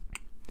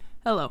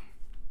Hello.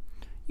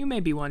 You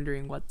may be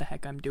wondering what the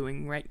heck I'm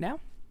doing right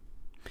now.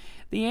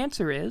 The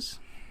answer is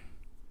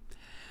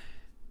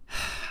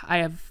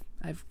I've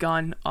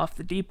gone off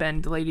the deep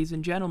end, ladies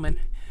and gentlemen.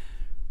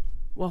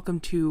 Welcome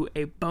to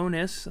a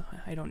bonus.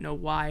 I don't know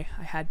why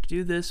I had to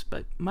do this,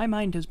 but my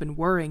mind has been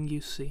worrying,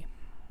 you see.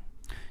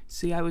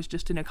 I was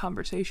just in a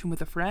conversation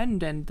with a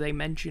friend, and they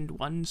mentioned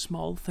one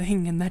small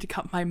thing, and that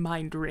got my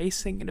mind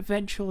racing, and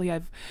eventually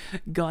I've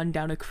gone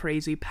down a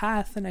crazy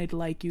path, and I'd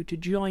like you to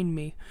join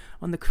me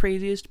on the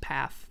craziest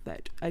path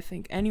that I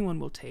think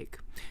anyone will take,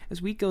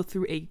 as we go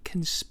through a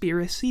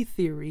conspiracy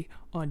theory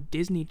on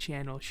Disney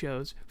Channel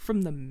shows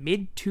from the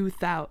late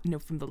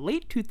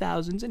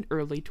 2000s and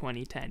early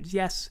 2010s.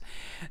 Yes,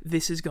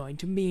 this is going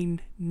to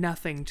mean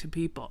nothing to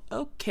people.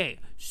 Okay,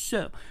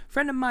 so, a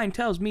friend of mine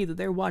tells me that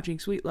they're watching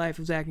Suite Life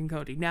of Zack and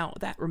Cody. Now,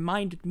 that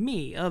reminded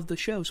me of the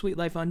show Suite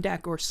Life on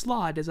Deck, or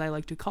SLOD as I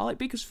like to call it,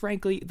 because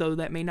frankly, though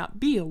that may not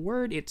be a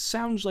word, it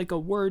sounds like a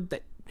word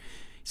that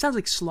sounds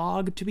like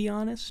slog, to be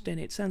honest, and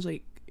it sounds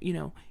like,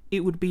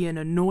 it would be an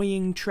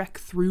annoying trek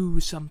through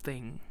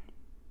something.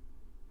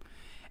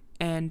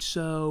 And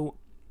so,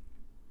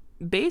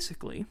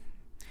 basically,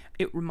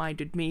 it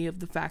reminded me of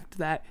the fact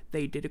that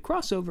they did a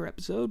crossover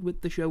episode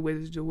with the show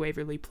Wizards of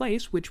Waverly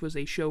Place, which was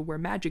a show where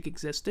magic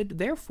existed.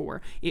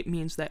 Therefore, it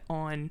means that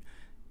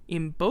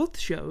in both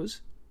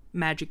shows,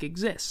 magic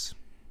exists.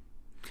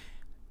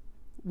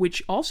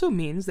 Which also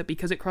means that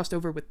because it crossed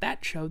over with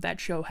that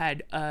show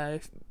had a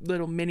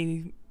little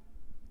mini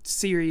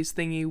series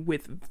thingy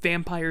with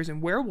vampires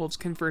and werewolves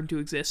confirmed to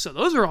exist, so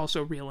those are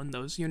also real in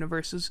those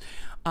universes,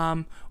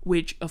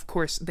 which of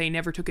course they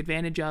never took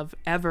advantage of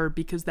ever,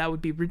 because that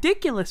would be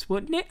ridiculous,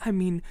 wouldn't it? I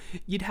mean,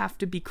 you'd have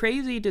to be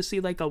crazy to see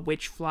like a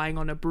witch flying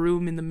on a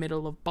broom in the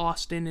middle of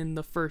Boston in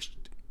the first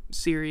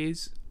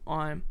series,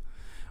 or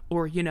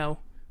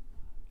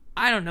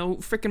I don't know,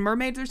 freaking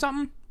mermaids or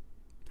something.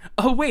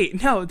 Oh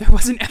wait, no, there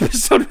was an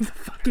episode of the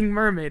fucking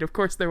mermaid. Of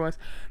course there was.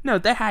 No,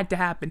 that had to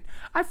happen.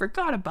 I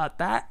forgot about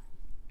that.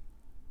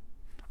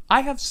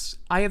 I have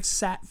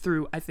sat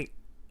through, I think,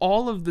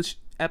 all of the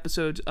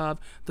episodes of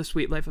The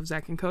Suite Life of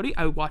Zack and Cody.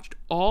 I watched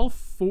all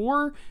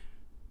 4.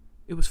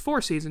 It was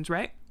 4 seasons,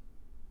 right?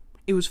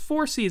 It was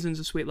 4 seasons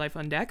of Suite Life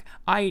on Deck.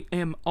 I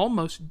am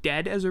almost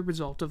dead as a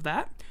result of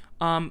that.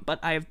 But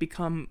I have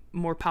become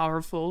more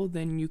powerful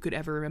than you could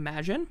ever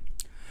imagine.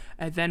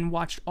 I then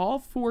watched all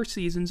 4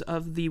 seasons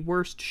of the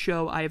worst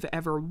show I have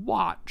ever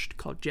watched,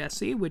 called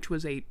Jessie, which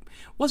was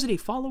was it a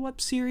follow-up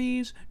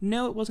series?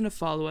 No, it wasn't a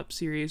follow-up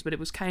series, but it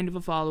was kind of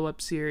a follow-up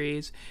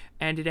series,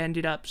 and it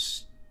ended up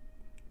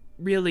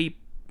really,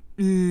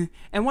 and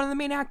one of the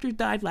main actors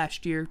died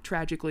last year,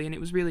 tragically, and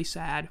it was really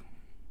sad.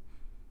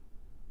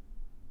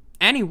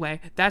 Anyway,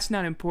 that's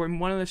not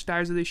important. One of the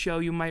stars of the show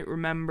you might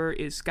remember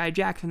is Sky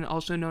Jackson,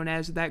 also known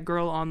as that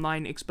girl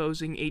online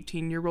exposing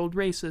 18-year-old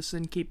racists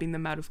and keeping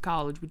them out of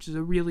college, which is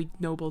a really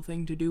noble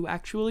thing to do,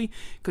 actually,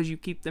 because you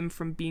keep them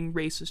from being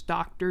racist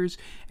doctors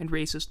and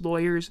racist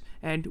lawyers,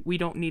 and we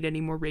don't need any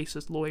more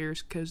racist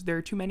lawyers because there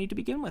are too many to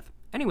begin with.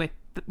 Anyway,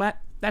 but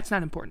that's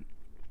not important.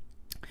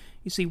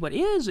 You see, what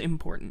is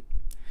important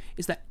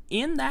is that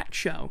in that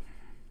show,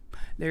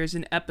 there's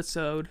an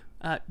episode,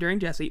 during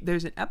Jessie,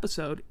 there's an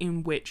episode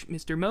in which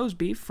Mr.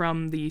 Moseby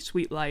from the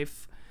Suite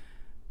Life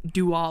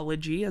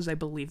duology, as I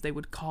believe they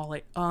would call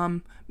it,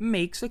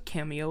 makes a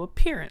cameo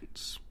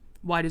appearance.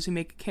 Why does he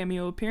make a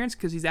cameo appearance?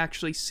 Because he's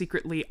actually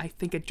secretly, I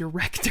think, a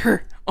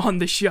director on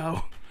the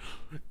show.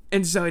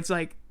 And so it's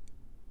like,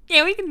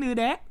 yeah, we can do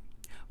that.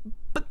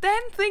 But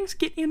then things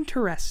get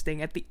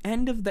interesting at the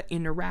end of the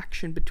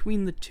interaction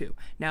between the two.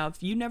 Now,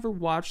 if you never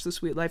watched The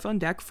Suite Life on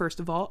Deck, first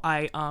of all,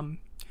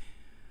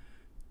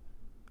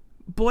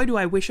 boy, do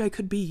I wish I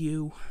could be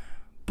you.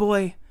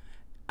 Boy,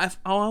 if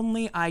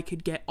only I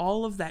could get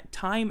all of that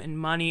time and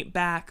money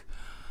back.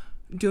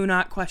 Do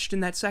not question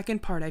that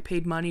second part. I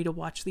paid money to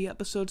watch the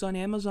episodes on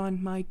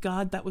Amazon. My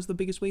God, that was the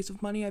biggest waste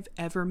of money I've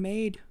ever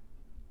made.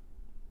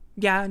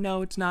 Yeah,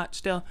 no, it's not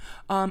still.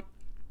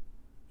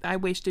 I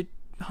wasted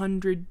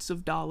hundreds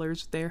of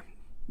dollars there.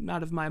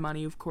 Not of my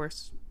money, of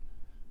course.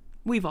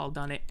 We've all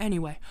done it.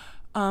 Anyway,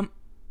 but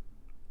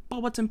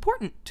what's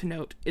important to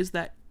note is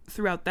that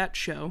throughout that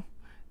show,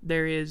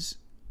 there is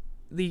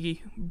the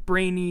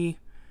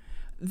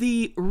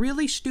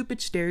really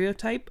stupid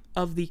stereotype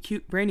of the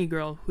cute brainy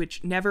girl,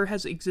 which never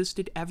has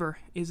existed ever,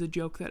 is a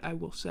joke that I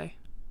will say.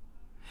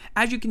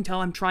 As you can tell,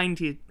 I'm trying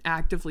to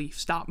actively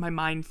stop my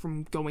mind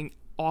from going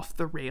off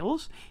the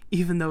rails,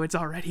 even though it's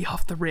already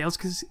off the rails,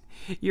 because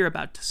you're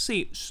about to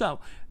see. So,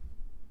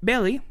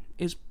 Bailey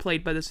is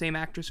played by the same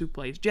actress who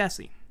plays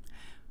Jessie.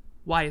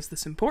 Why is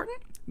this important?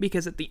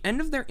 Because at the end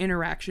of their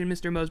interaction,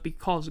 Mr. Moseby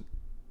calls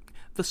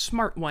the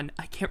smart one,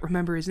 I can't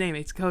remember his name,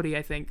 it's Cody,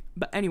 I think,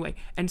 but anyway,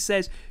 and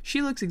says,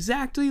 she looks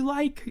exactly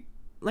like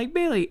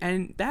Bailey,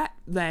 and that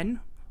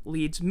then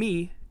leads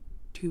me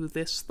to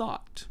this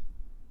thought.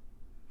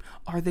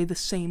 Are they the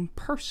same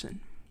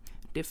person?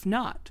 If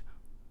not,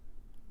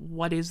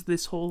 what is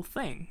this whole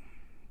thing?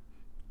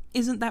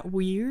 Isn't that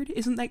weird?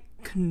 Isn't that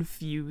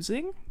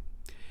confusing?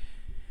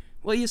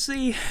 Well, you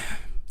see,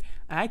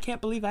 I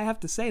can't believe I have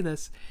to say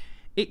this.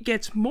 It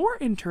gets more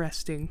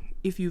interesting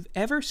if you've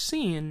ever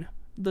seen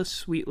the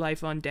Suite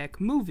Life on Deck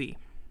movie.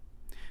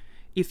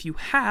 If you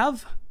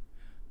have,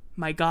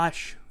 my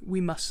gosh, we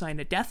must sign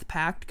a death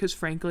pact, because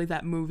frankly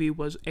that movie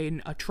was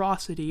an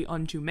atrocity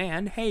unto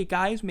man. Hey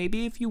guys,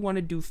 maybe if you want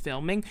to do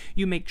filming,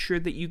 you make sure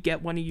that you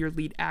get one of your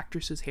lead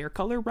actresses' hair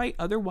color right,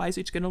 otherwise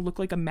it's going to look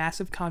like a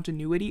massive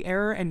continuity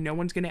error and no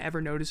one's going to ever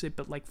notice it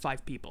but like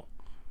 5 people.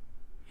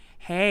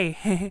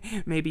 Hey,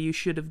 maybe you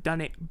should have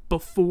done it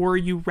before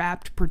you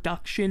wrapped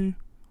production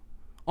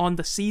on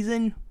the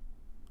season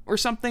or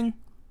something,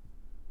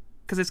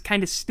 because it's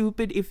kind of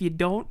stupid if you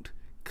don't,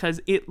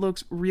 because it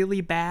looks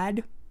really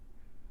bad.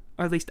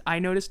 Or at least I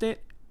noticed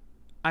it.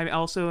 I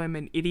also am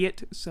an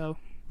idiot, so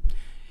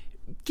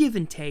give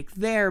and take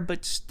there,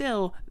 but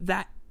still,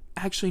 that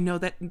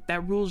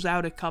rules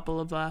out a couple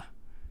of,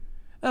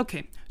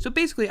 Okay, so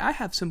basically I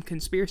have some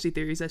conspiracy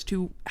theories as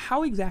to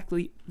how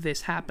exactly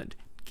this happened.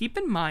 Keep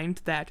in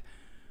mind that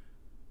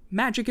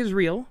magic is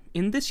real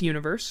in this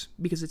universe,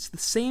 because it's the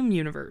same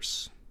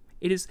universe.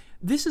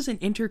 This is an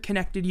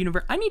interconnected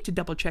universe. I need to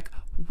double check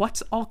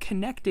what's all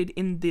connected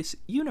in this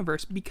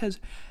universe, because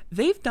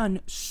they've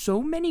done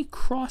so many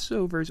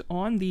crossovers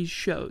on these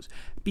shows.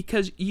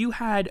 Because you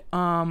had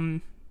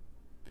the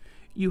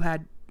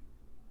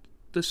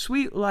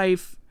Suite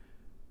Life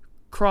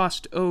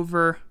crossed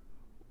over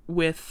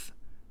with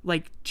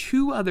like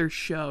 2 other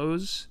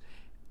shows,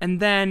 and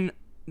then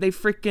they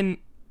freaking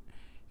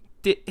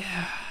did.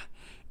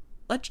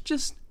 Let's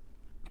just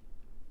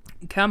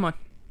come on.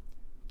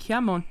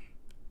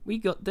 We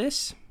got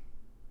this.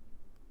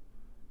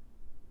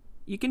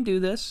 You can do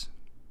this.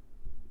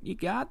 You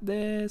got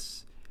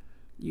this.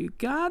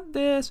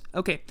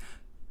 Okay.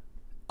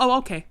 Oh,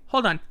 okay.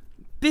 Hold on.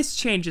 This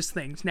changes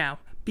things now,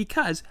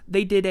 because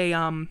they did a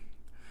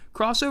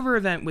crossover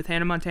event with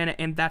Hannah Montana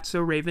and That's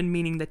So Raven,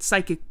 meaning that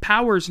psychic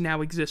powers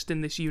now exist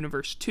in this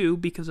universe too,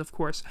 because of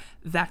course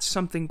that's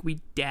something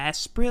we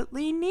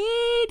desperately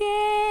needed.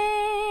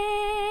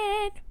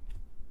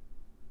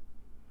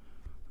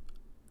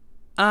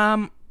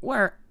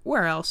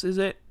 Where else is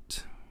it?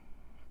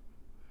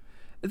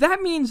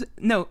 That means,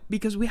 no,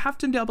 because we have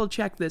to double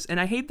check this, and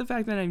I hate the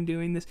fact that I'm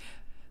doing this.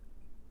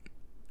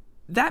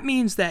 That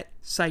means that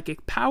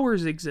psychic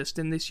powers exist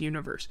in this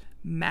universe.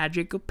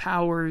 Magic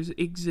powers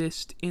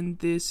exist in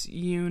this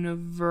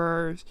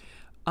universe.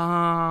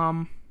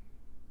 Nope.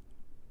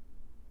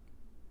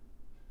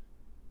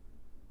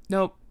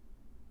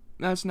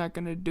 That's not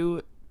gonna do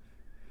it.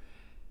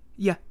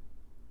 Yeah.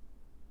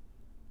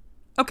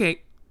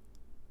 Okay.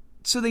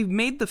 So they've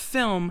made the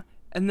film,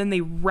 and then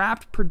they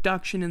wrapped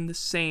production in the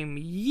same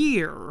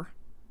year.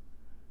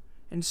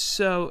 And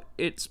so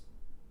it's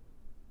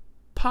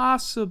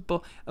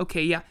possible.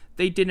 Okay, yeah,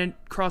 they did a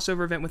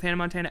crossover event with Hannah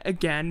Montana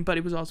again, but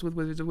it was also with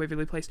Wizards of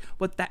Waverly Place.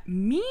 What that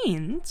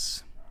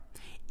means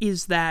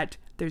is that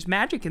there's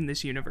magic in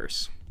this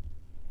universe.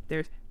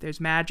 There's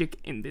magic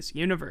in this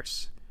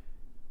universe.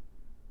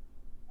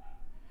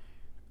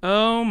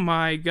 Oh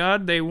my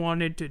god, they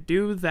wanted to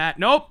do that.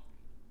 Nope.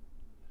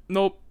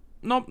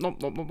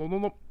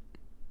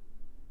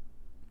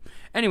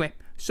 Anyway,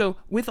 so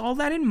with all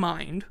that in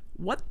mind,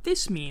 what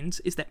this means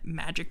is that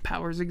magic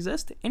powers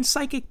exist and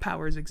psychic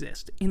powers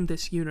exist in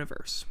this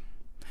universe.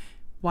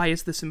 Why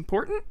is this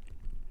important?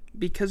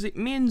 Because it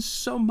means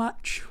so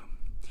much.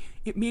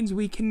 It means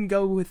we can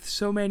go with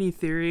so many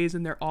theories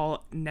and they're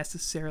all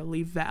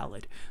necessarily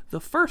valid. The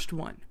first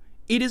one,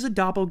 it is a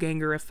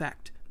doppelganger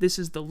effect. This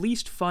is the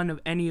least fun of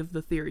any of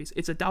the theories.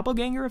 It's a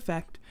doppelganger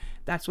effect.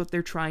 That's what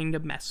they're trying to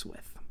mess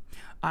with.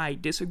 I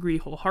disagree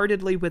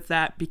wholeheartedly with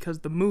that because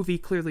the movie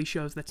clearly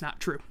shows that's not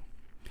true.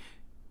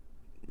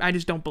 I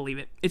just don't believe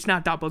it. It's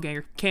not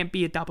doppelganger. Can't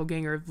be a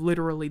doppelganger of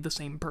literally the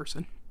same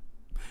person.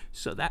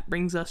 So that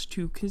brings us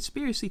to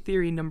conspiracy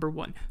theory number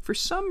 1. For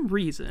some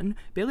reason,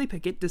 Billy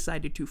Pickett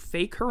decided to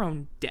fake her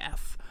own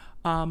death.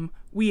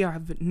 We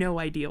have no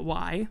idea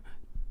why.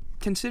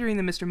 Considering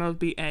that Mr.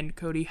 Mosby and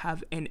Cody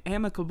have an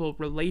amicable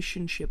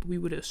relationship, we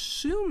would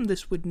assume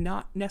this would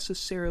not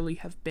necessarily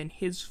have been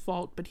his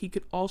fault, but he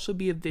could also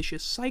be a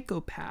vicious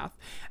psychopath,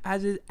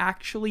 as is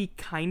actually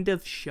kind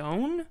of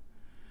shown.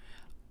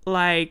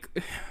 Like,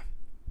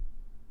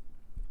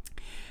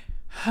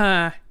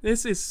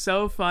 this is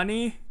so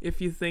funny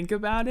if you think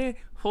about it.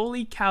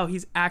 Holy cow,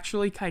 he's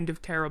actually kind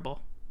of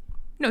terrible.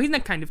 No, he's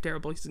not kind of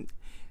terrible.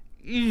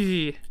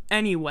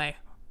 Anyway,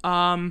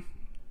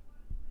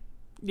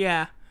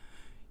 yeah.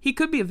 He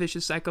could be a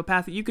vicious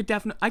psychopath. I could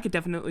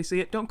definitely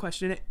see it. Don't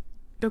question it.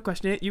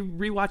 You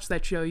rewatch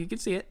that show, you can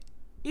see it.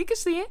 I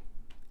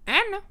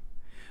don't know.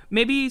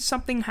 Maybe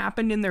something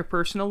happened in their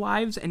personal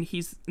lives and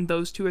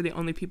those two are the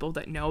only people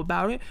that know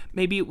about it.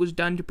 Maybe it was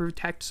done to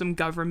protect some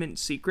government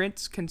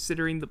secrets,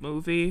 considering the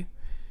movie.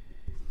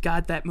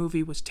 God, that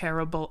movie was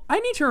terrible. I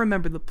need to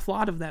remember the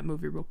plot of that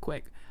movie real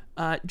quick,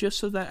 just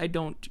so that I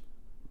don't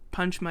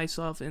punch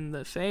myself in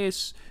the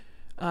face.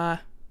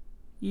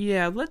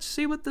 Yeah, let's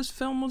see what this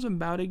film was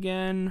about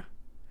again.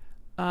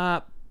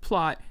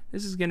 Plot.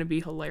 This is gonna be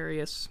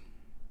hilarious.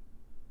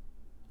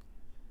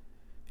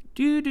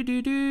 Do do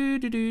do do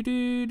do do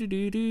do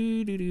do do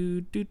do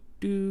do do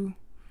do.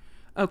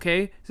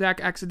 Okay,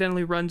 Zach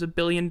accidentally runs $1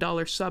 billion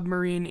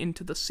submarine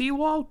into the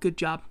seawall. Good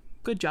job.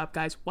 Good job,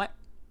 guys. What?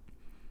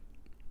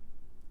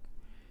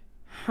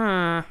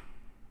 Huh.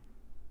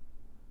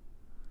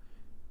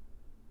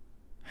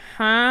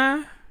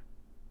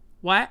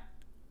 What?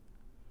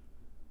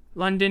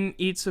 London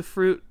eats a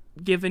fruit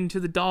given to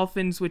the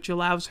dolphins, which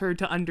allows her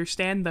to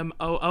understand them.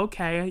 Oh,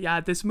 okay. Yeah,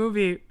 this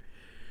movie.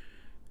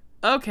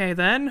 Okay,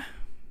 then.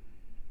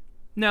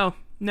 No.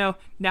 Now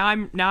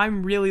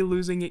I'm really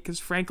losing it because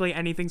frankly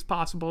anything's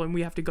possible and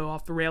we have to go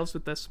off the rails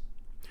with this.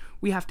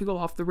 We have to go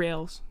off the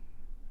rails.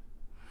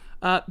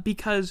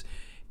 Because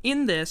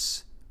in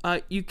this,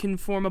 you can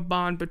form a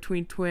bond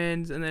between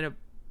twins and then a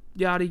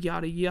yada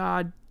yada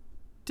yada.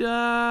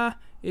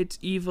 It's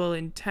evil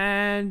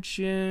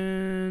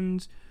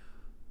intentions.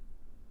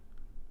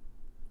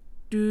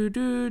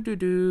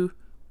 Do.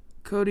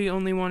 Cody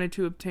only wanted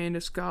to obtain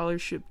a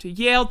scholarship to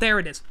Yale. There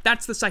it is.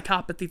 That's the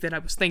psychopathy that I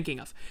was thinking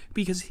of.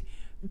 Because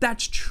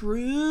that's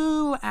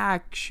true,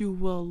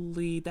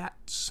 actually.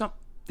 That's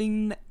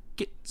something that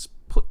gets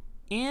put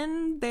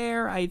in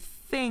there. I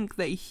think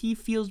that he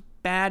feels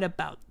bad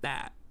about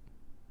that.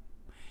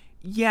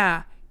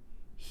 Yeah,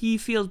 he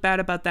feels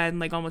bad about that and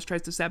like almost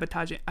tries to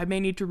sabotage it. I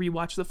may need to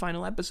rewatch the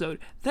final episode.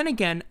 Then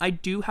again, I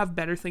do have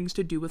better things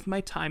to do with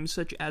my time,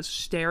 such as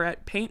stare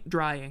at paint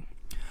drying.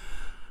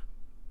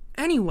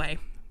 Anyway,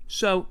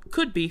 so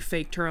could be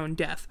faked her own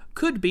death.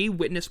 Could be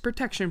witness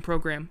protection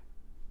program.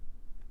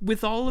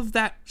 With all of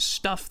that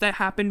stuff that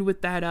happened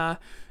with that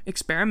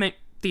experiment,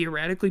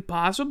 theoretically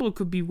possible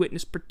could be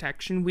witness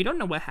protection. We don't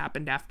know what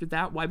happened after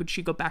that. Why would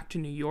she go back to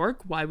New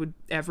York? Why would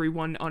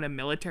everyone on a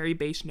military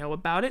base know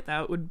about it?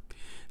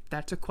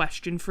 That's a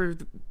question for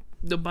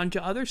the bunch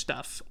of other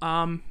stuff.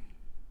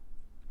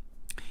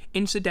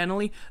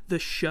 Incidentally, the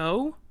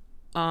show,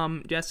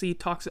 Jesse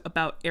talks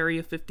about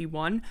Area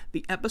 51.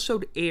 The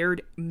episode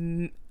aired,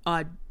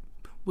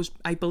 was,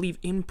 I believe,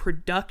 in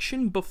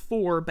production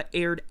before, but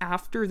aired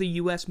after the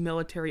U.S.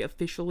 military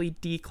officially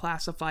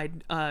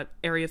declassified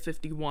Area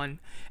 51,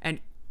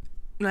 and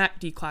not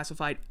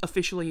declassified,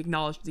 officially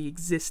acknowledged the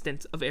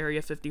existence of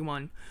Area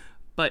 51,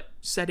 but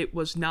said it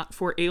was not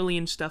for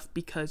alien stuff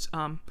because,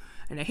 and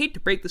I hate to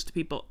break this to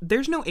people,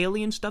 there's no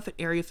alien stuff at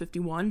Area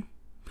 51.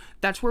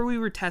 That's where we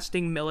were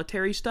testing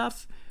military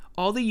stuff.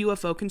 All the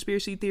UFO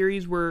conspiracy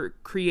theories were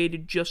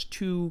created just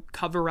to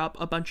cover up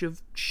a bunch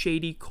of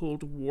shady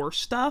Cold War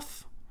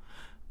stuff.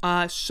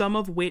 Some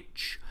of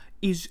which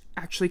is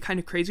actually kind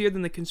of crazier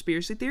than the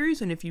conspiracy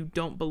theories, and if you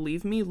don't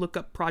believe me, look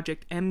up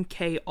Project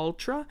MK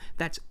Ultra.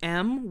 That's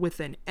M with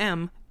an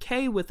M,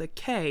 K with a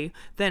K,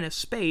 then a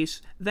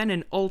space, then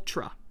an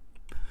Ultra.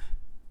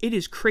 It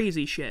is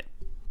crazy shit.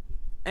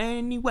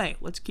 Anyway,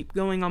 let's keep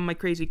going on my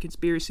crazy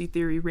conspiracy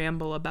theory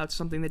ramble about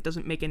something that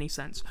doesn't make any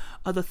sense.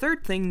 The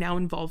third thing now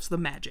involves the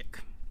magic.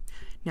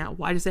 Now,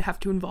 why does it have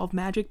to involve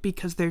magic?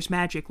 Because there's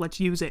magic. Let's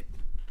use it.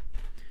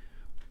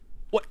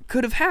 What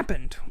could have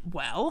happened?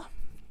 Well,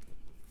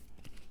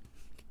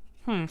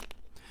 I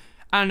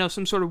don't know,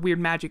 some sort of weird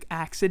magic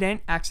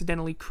accident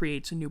accidentally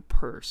creates a new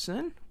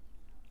person.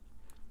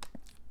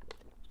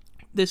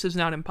 This is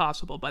not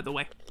impossible, by the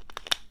way.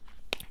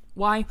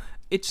 Why?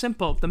 It's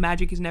simple. The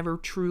magic is never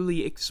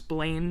truly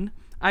explained.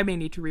 I may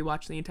need to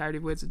rewatch the entirety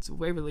of Wizards of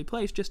Waverly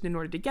Place just in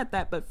order to get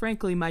that, but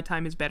frankly, my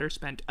time is better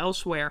spent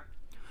elsewhere.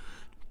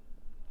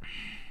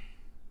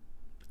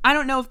 I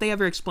don't know if they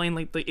ever explain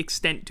like the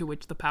extent to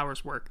which the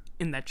powers work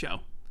in that show.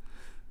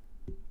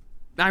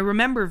 I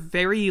remember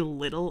very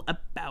little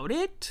about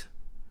it.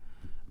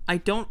 I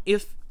don't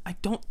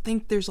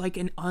think there's like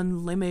an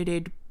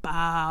unlimited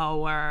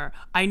power.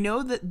 I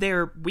know that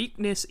their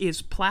weakness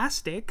is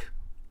plastic.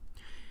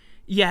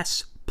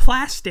 Yes,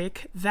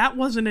 plastic. That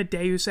wasn't a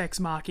Deus Ex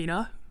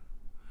Machina.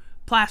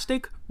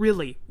 Plastic?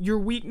 Really? Your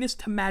weakness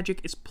to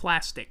magic is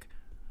plastic.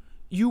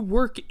 You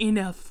work in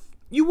a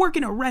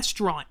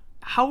restaurant.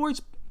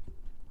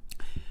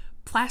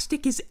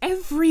 Plastic is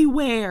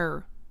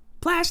everywhere.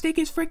 Plastic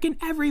is freaking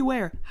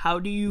everywhere. How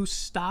do you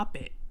stop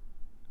it?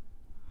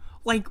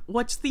 Like,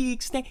 what's the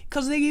extent?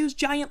 Because they use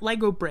giant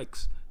Lego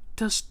bricks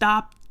to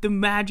stop the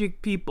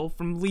magic people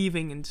from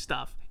leaving and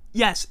stuff.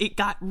 Yes, it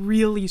got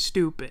really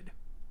stupid.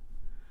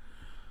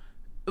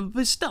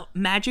 But still,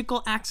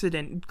 magical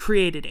accident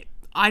created it.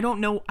 I don't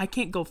know. I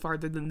can't go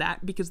farther than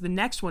that because the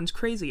next one's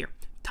crazier.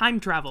 Time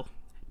travel.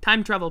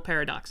 Time travel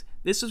paradox.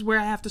 This is where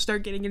I have to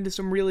start getting into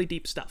some really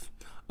deep stuff.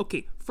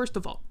 Okay, first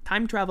of all,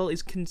 time travel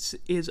is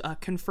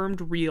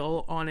confirmed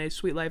real on a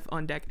Sweet Life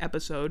on Deck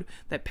episode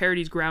that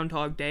parodies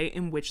Groundhog Day,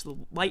 in which the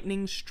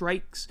lightning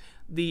strikes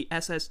the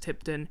SS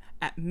Tipton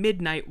at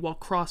midnight while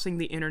crossing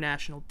the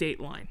international date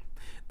line.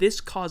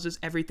 This causes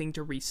everything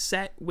to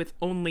reset, with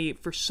only,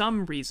 for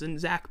some reason,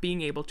 Zach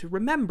being able to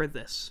remember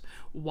this.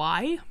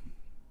 Why?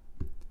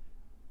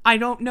 I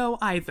don't know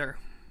either.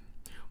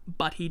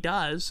 But he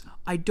does.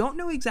 I don't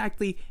know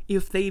exactly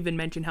if they even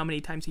mention how many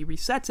times he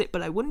resets it,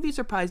 but I wouldn't be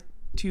surprised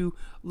to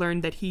learn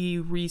that he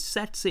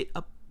resets it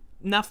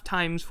enough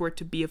times for it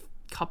to be a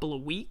couple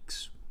of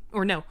weeks.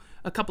 Or no,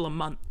 a couple of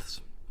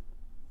months.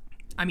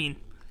 I mean,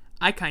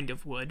 I kind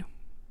of would.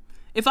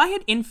 If I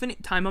had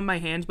infinite time on my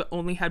hands but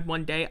only had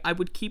one day, I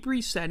would keep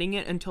resetting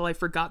it until I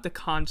forgot the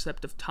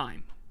concept of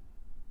time.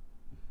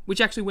 Which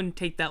actually wouldn't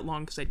take that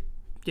long because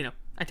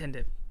I tend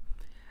to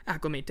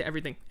acclimate to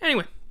everything.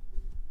 Anyway.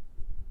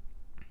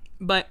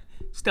 But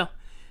still.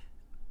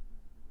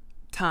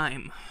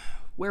 Time.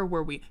 Where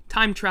were we?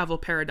 Time travel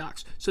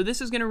paradox. So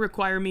this is going to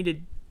require me to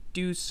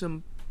do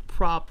some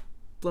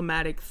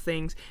problematic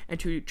things and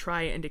to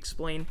try and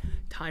explain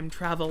time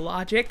travel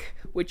logic,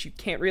 which you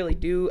can't really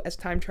do as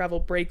time travel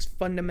breaks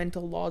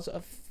fundamental laws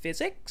of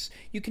physics.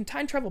 You can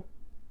time travel.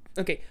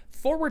 Okay,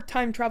 forward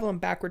time travel and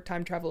backward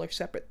time travel are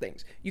separate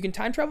things. You can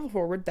time travel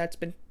forward, that's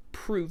been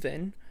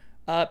proven.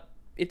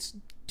 It's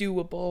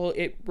doable.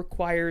 It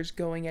requires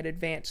going at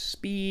advanced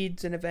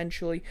speeds, and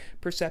eventually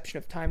perception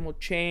of time will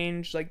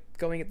change, like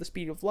going at the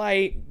speed of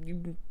light.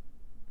 You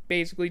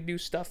basically do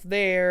stuff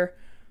there.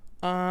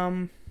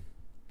 But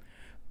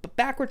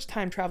backwards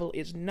time travel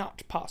is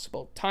not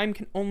possible. Time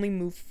can only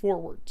move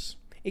forwards.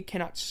 It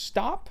cannot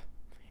stop.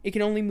 It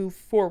can only move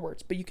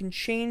forwards, but you can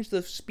change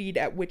the speed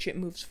at which it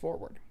moves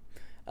forward,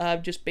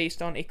 just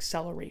based on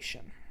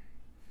acceleration.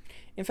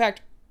 In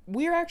fact,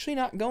 we're actually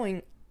not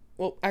going...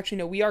 Well, actually,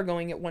 no, we are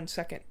going at 1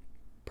 second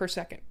per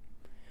second.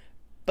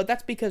 But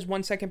that's because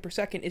 1 second per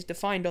second is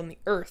defined on the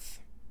Earth.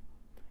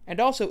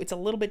 And also, it's a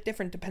little bit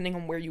different depending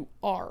on where you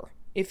are.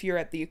 If you're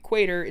at the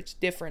equator, it's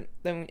different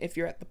than if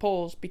you're at the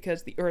poles,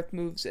 because the Earth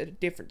moves at a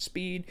different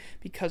speed,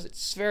 because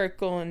it's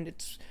spherical, and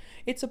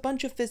it's a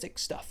bunch of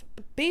physics stuff.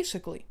 But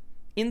basically,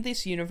 in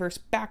this universe,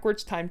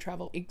 backwards time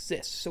travel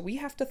exists. So we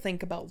have to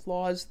think about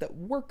laws that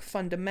work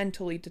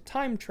fundamentally to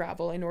time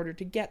travel in order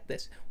to get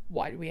this.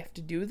 Why do we have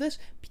to do this?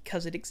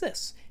 Because it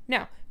exists.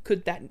 Now,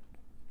 could that...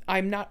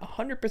 I'm not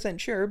 100%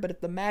 sure, but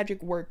if the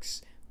magic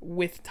works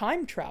with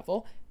time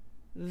travel,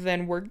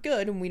 then we're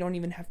good, and we don't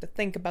even have to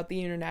think about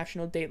the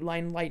international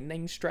dateline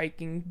lightning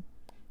striking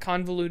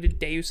convoluted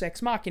Deus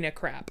Ex Machina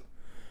crap.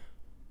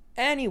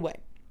 Anyway.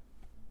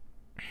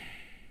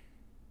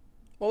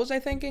 What was I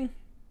thinking?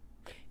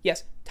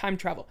 Yes, time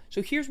travel.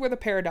 So here's where the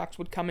paradox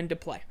would come into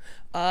play.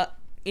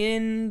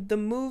 In the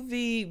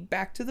movie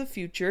Back to the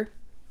Future,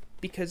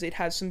 because it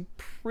has some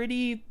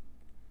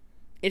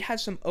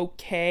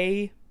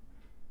okay...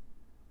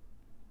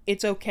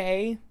 It's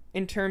okay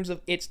in terms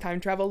of its time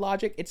travel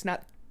logic. It's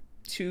not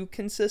too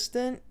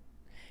consistent,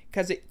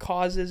 because it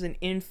causes an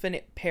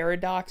infinite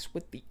paradox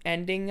with the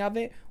ending of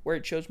it, where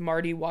it shows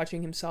Marty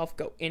watching himself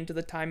go into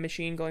the time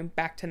machine going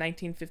back to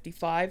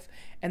 1955,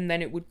 and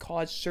then it would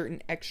cause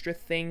certain extra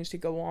things to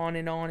go on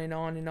and on and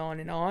on and on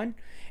and on.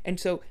 And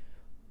so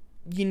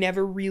you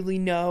never really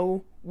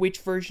know which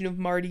version of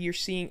Marty you're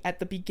seeing at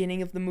the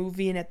beginning of the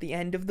movie and at the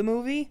end of the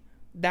movie.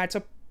 That's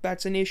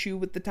an issue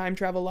with the time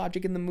travel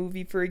logic in the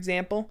movie, for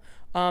example.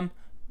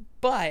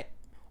 But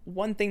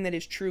one thing that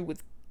is true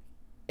with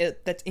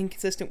it, that's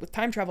inconsistent with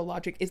time travel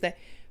logic, is that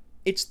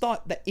it's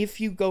thought that if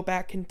you go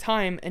back in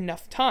time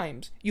enough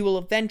times, you will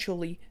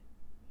eventually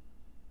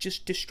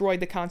just destroy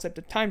the concept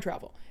of time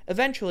travel.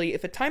 Eventually,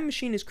 if a time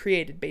machine is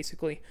created,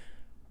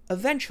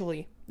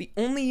 eventually, the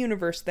only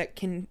universe that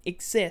can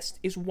exist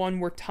is one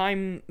where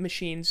time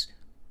machines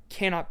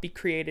cannot be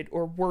created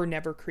or were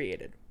never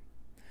created.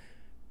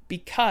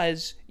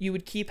 Because you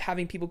would keep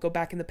having people go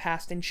back in the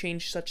past and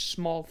change such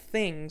small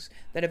things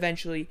that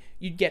eventually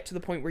you'd get to the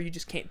point where you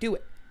just can't do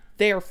it.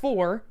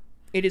 Therefore,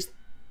 it is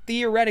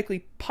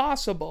theoretically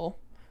possible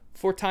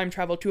for time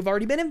travel to have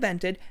already been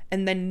invented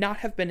and then not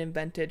have been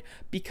invented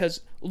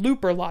because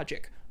looper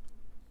logic.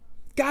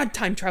 God,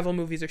 time travel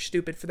movies are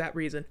stupid for that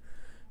reason.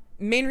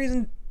 Main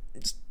reason...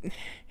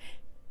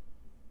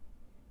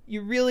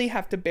 You really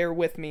have to bear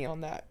with me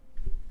on that.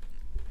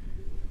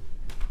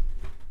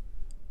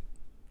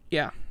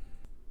 Yeah.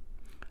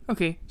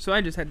 Okay, so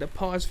I just had to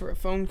pause for a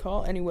phone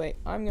call. Anyway,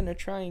 I'm going to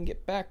try and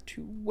get back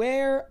to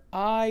where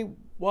I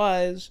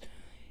was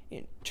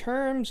in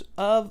terms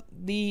of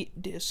the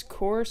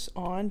discourse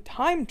on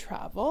time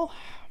travel.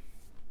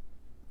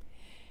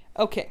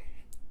 Okay,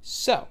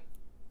 so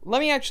let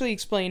me actually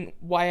explain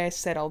why I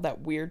said all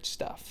that weird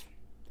stuff.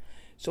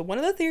 So one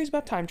of the theories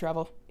about time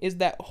travel is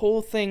that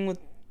whole thing with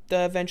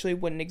the eventually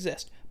wouldn't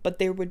exist, but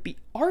there would be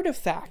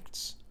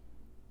artifacts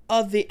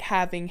of it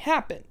having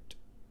happened.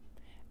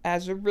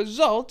 As a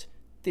result,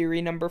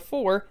 theory number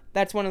 4,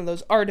 that's one of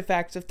those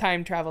artifacts of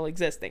time travel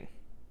existing.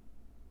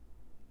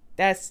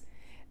 That's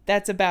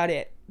about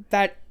it.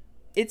 That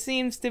it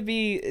seems to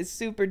be a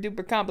super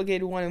duper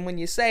complicated one, and when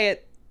you say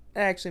it, it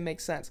actually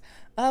makes sense.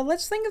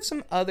 Let's think of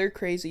some other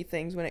crazy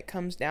things when it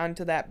comes down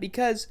to that,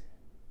 because,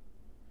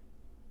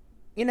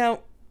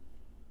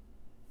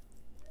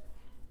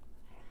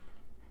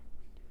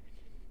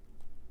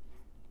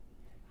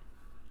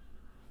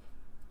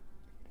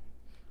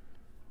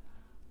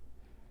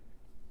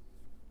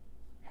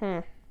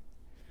 I'm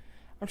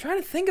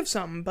trying to think of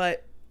something,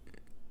 but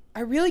I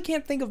really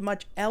can't think of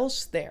much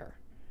else there.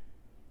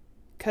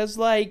 'Cause,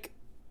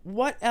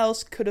 what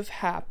else could have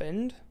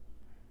happened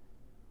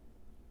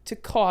to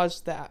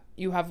cause that?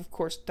 You have, of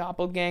course,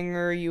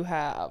 Doppelganger, you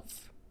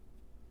have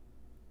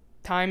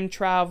time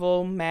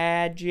travel,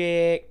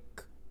 magic,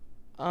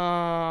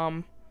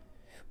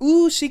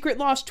 secret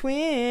lost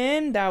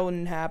twin. That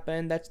wouldn't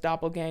happen. That's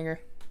doppelganger.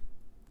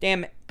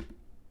 Damn it.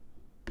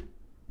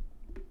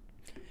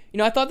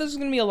 I thought this was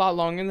going to be a lot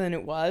longer than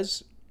it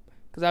was.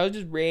 Because I was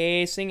just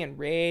racing. And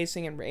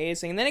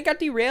then it got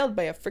derailed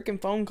by a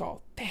freaking phone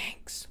call.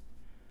 Thanks.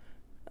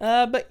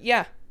 But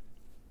yeah.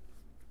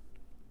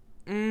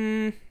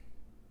 Well,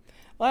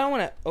 I don't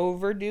want to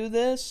overdo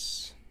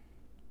this.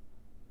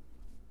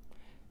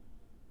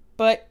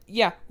 But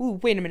yeah. Ooh,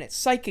 wait a minute.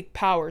 Psychic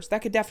powers.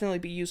 That could definitely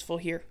be useful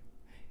here.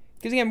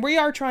 Because again, we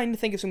are trying to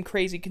think of some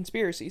crazy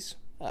conspiracies.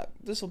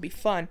 This will be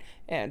fun.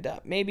 And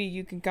maybe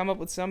you can come up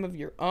with some of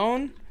your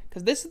own.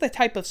 Because this is the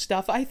type of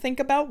stuff I think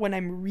about when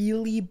I'm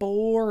really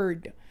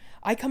bored.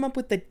 I come up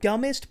with the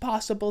dumbest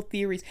possible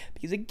theories.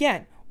 Because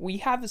again, we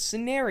have a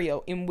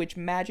scenario in which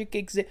magic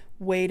exists.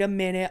 Wait a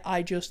minute,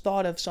 I just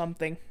thought of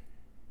something.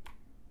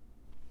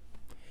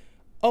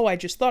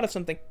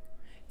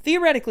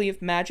 Theoretically,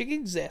 if magic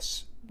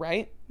exists,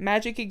 right?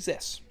 Magic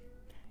exists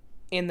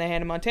in the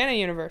Hannah Montana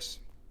universe.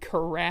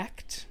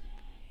 Correct?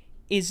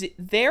 Is it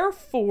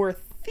therefore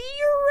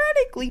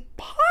theoretically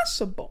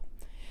possible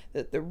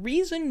that the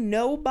reason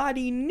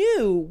nobody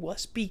knew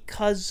was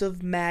because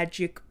of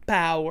magic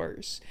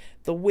powers?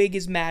 The wig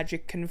is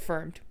magic,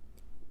 confirmed.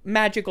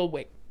 Magical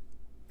wig.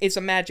 It's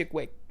a magic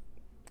wig.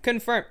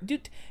 Confirmed.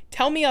 Dude,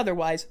 tell me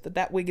otherwise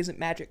that wig isn't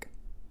magic.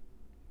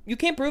 You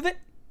can't prove it.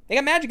 They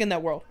got magic in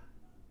that world.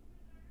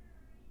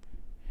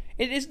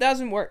 It just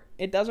doesn't work.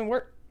 It doesn't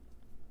work.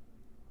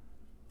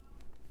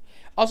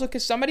 Also,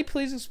 could somebody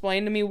please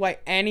explain to me why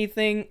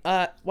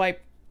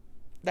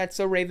That's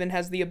So Raven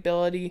has the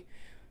ability...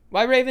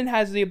 Why Raven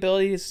has the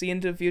ability to see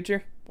into the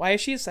future? Why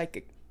is she a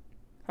psychic?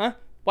 Huh?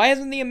 Why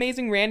hasn't the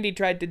amazing Randy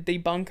tried to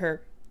debunk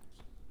her?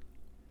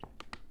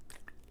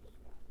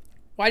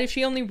 Why does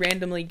she only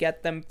randomly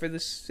get them for the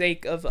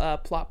sake of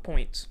plot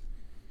points?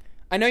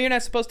 I know you're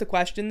not supposed to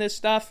question this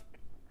stuff,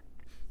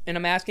 and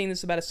I'm asking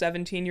this about a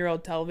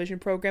 17-year-old television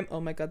program.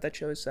 Oh my god, that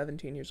show is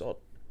 17 years old.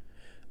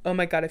 Oh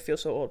my god, I feel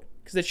so old.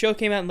 Because the show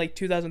came out in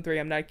 2003,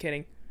 I'm not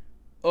kidding.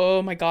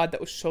 Oh my god,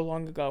 that was so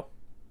long ago.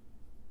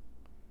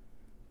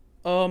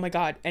 Oh my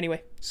god.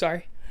 Anyway,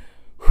 sorry.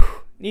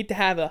 Need to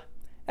have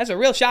that's a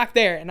real shock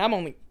there, and I'm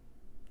only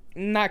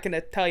not going to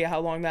tell you how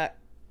long that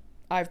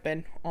I've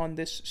been on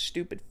this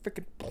stupid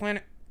freaking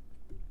planet.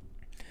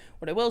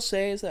 What I will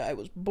say is that I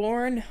was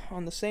born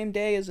on the same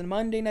day as a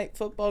Monday Night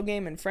Football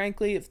game, and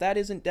frankly, if that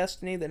isn't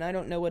destiny, then I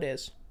don't know what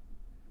is.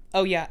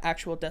 Oh yeah,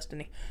 actual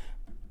destiny.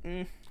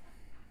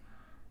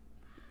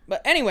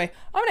 But anyway,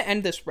 I'm going to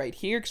end this right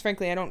here, because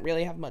frankly, I don't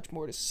really have much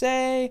more to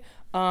say.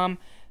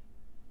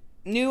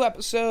 New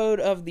episode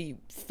of the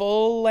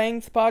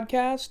full-length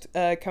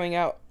podcast coming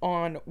out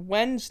on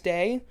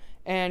Wednesday,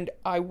 and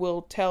I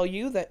will tell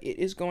you that it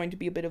is going to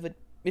be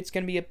it's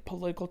going to be a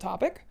political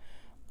topic,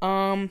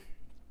 and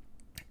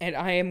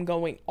I am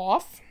going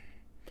off.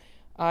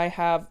 I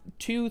have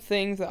 2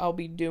 things that I'll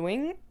be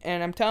doing,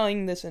 and I'm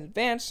telling this in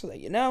advance so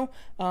that you know.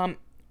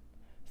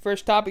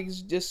 First topic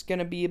is just going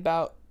to be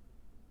about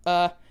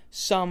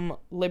some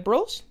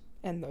liberals,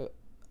 and the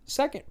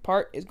second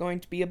part is going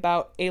to be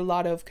about a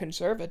lot of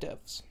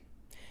conservatives.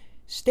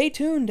 Stay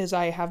tuned as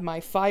I have my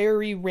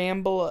fiery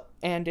ramble,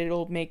 and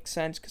it'll make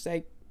sense because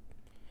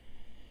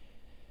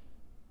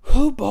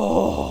oh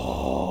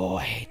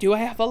boy, do I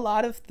have a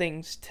lot of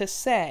things to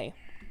say.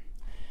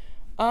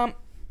 But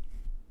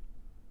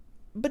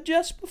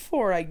just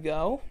before I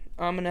go,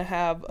 I'm gonna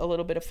have a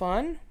little bit of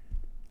fun.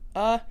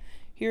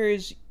 Here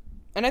is,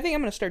 and I think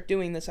I'm gonna start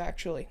doing this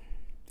actually,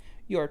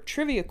 your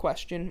trivia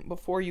question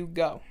before you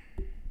go.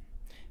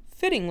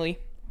 Fittingly,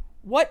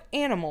 what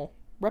animal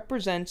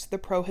represents the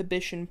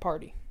Prohibition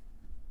Party?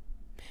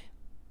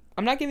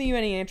 I'm not giving you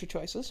any answer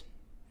choices.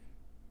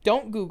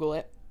 Don't Google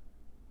it.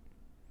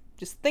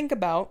 Just think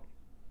about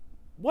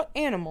what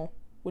animal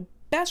would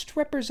best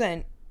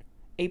represent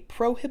a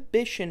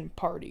Prohibition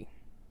Party.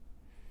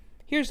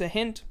 Here's a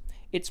hint.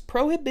 It's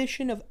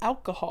prohibition of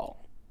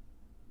alcohol.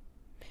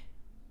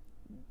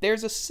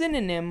 There's a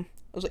synonym.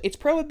 It's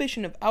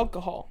prohibition of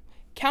alcohol.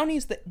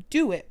 Counties that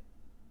do it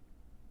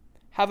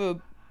have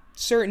a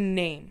certain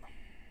name.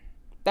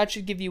 That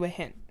should give you a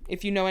hint.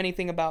 If you know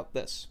anything about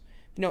this,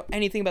 if you know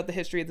anything about the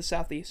history of the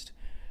Southeast,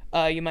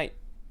 you might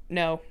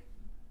know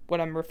what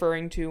I'm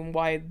referring to and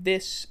why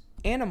this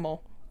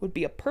animal would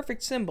be a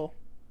perfect symbol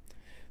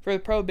for the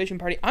Prohibition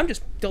Party. I'm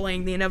just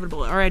delaying the inevitable.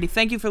 Alrighty,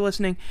 thank you for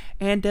listening,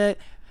 and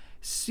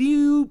see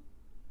you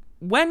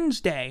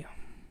Wednesday,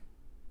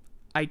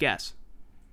 I guess.